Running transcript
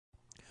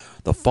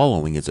The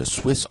following is a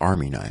Swiss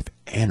Army knife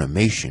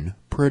animation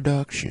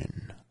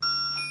production.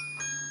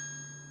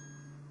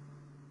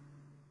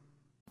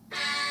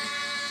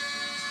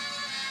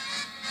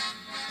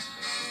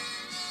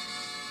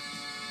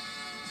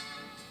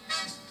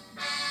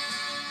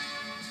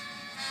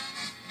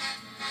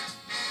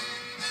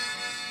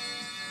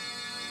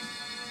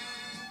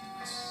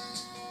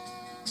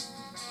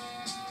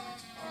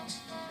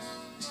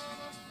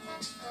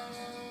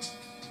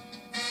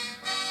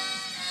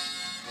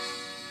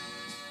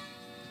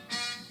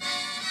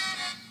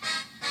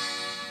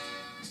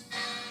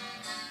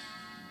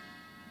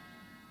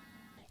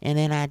 And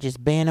then I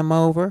just bent him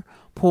over,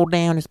 pulled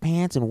down his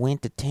pants, and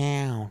went to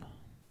town.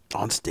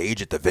 On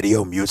stage at the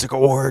Video Music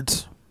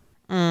Awards?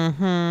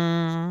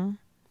 Mm-hmm.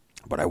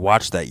 But I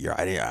watched that year.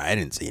 I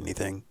didn't see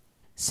anything.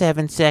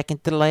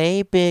 7-second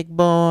delay, big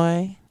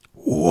boy.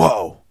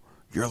 Whoa!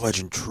 Your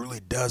legend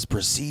truly does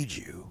precede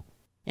you.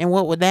 And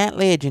what would that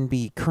legend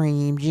be,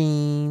 Cream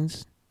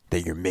Jeans?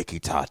 That you're Mickie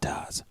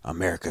TaTas,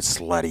 America's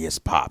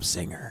sluttiest pop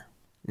singer.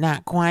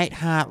 Not quite,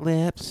 Hot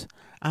Lips.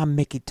 I'm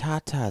Mickie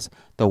TaTas,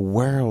 the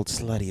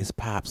world's sluttiest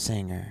pop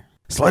singer.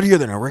 Sluttier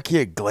than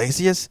Enrique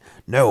Iglesias?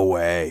 No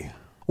way.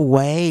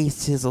 Way,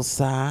 Sizzle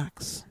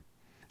Socks.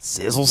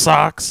 Sizzle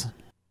Socks?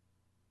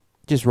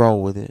 Just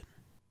roll with it.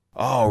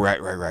 Oh, right.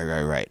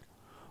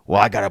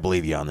 Well, I gotta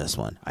believe you on this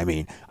one. I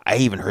mean, I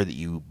even heard that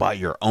you bought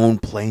your own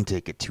plane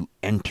ticket to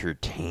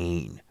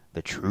entertain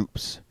the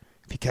troops.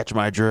 If you catch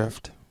my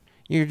drift.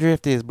 Your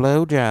drift is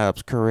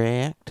blowjobs,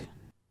 correct?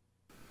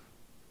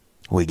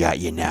 We got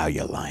you now,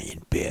 you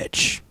lying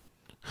bitch.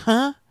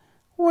 Huh?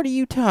 What are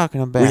you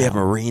talking about? We have a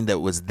Marine that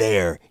was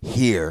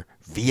here,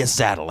 via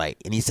satellite,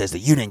 and he says that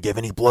you didn't give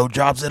any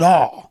blowjobs at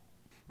all.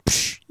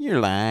 Psh, you're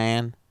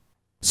lying.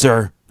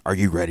 Sir, are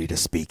you ready to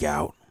speak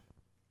out?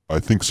 I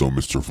think so,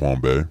 Mr.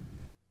 Flambe.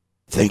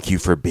 Thank you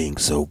for being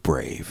so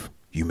brave.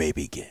 You may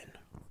begin.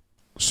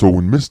 So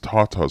when Miss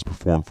TaTas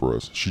performed for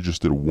us, she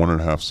just did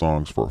 1.5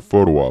 songs for a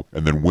photo op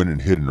and then went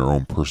and hid in her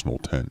own personal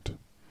tent.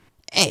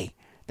 Hey,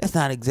 that's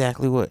not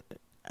exactly what...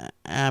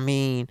 I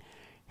mean,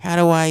 how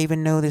do I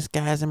even know this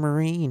guy's a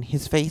Marine?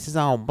 His face is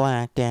all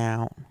blacked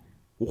out.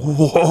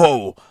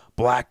 Whoa!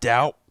 Blacked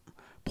out?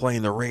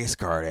 Playing the race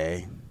card,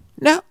 eh?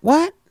 No,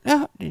 what?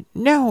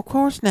 No, of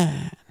course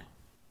not.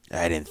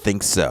 I didn't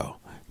think so.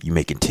 You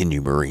may continue,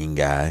 Marine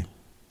guy.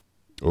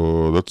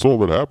 That's all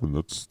that happened.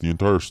 That's the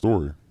entire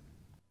story.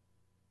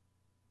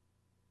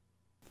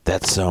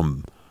 That's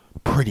some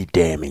pretty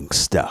damning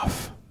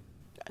stuff.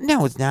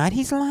 No, it's not.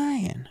 He's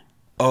lying.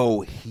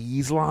 Oh,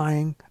 he's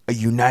lying? A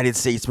United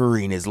States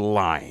Marine is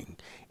lying.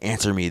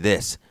 Answer me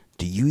this.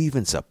 Do you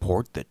even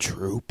support the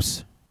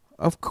troops?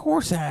 Of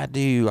course I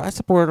do. I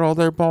supported all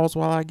their balls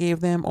while I gave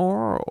them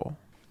oral.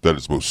 That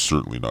is most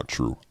certainly not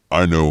true.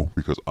 I know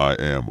because I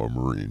am a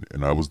Marine,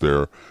 and I was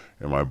there,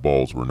 and my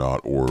balls were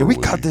not orally... Can we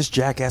cut this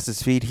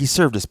jackass's feed? He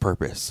served his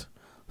purpose.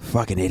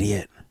 Fucking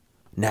idiot.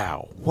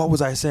 Now, what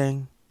was I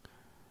saying?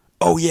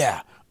 Oh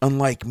yeah,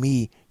 unlike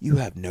me, you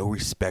have no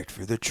respect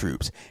for the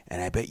troops,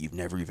 and I bet you've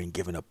never even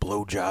given a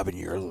blowjob in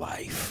your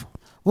life.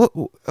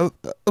 Well,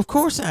 of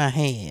course I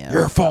have.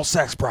 You're a false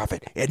sex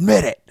prophet.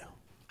 Admit it.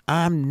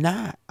 I'm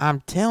not.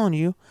 I'm telling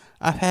you,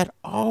 I've had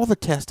all the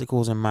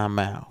testicles in my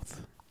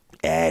mouth.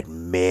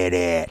 Admit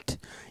it.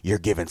 You're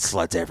giving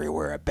sluts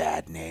everywhere a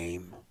bad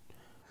name.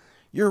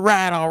 You're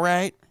right, all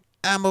right.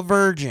 I'm a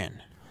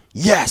virgin.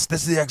 Yes,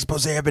 this is the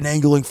expose I've been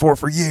angling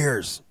for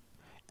years.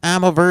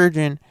 I'm a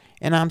virgin,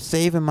 and I'm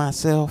saving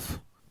myself.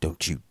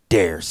 Don't you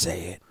dare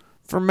say it.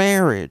 For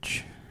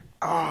marriage.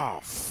 Oh,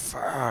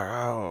 fuck.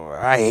 Oh,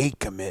 I hate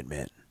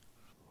commitment.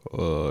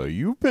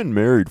 You've been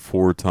married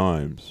 4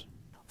 times.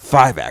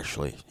 5,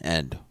 actually.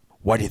 And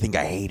why do you think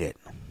I hate it?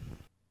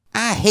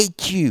 I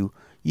hate you,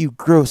 you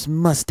gross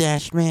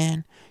mustache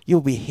man.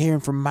 You'll be hearing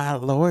from my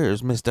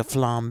lawyers, Mr.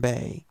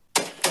 Flambe.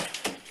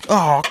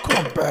 Oh,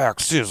 come back,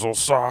 Sizzle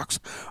Socks.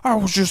 I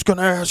was just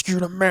gonna ask you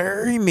to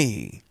marry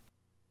me.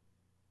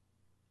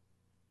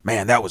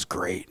 Man, that was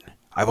great.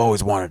 I've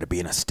always wanted to be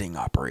in a sting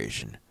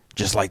operation.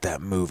 Just like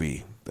that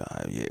movie.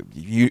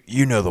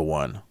 You know the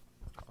one.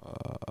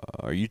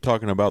 Are you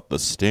talking about The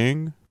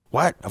Sting?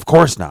 What? Of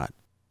course not.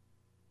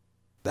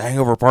 The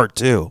Hangover Part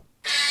 2.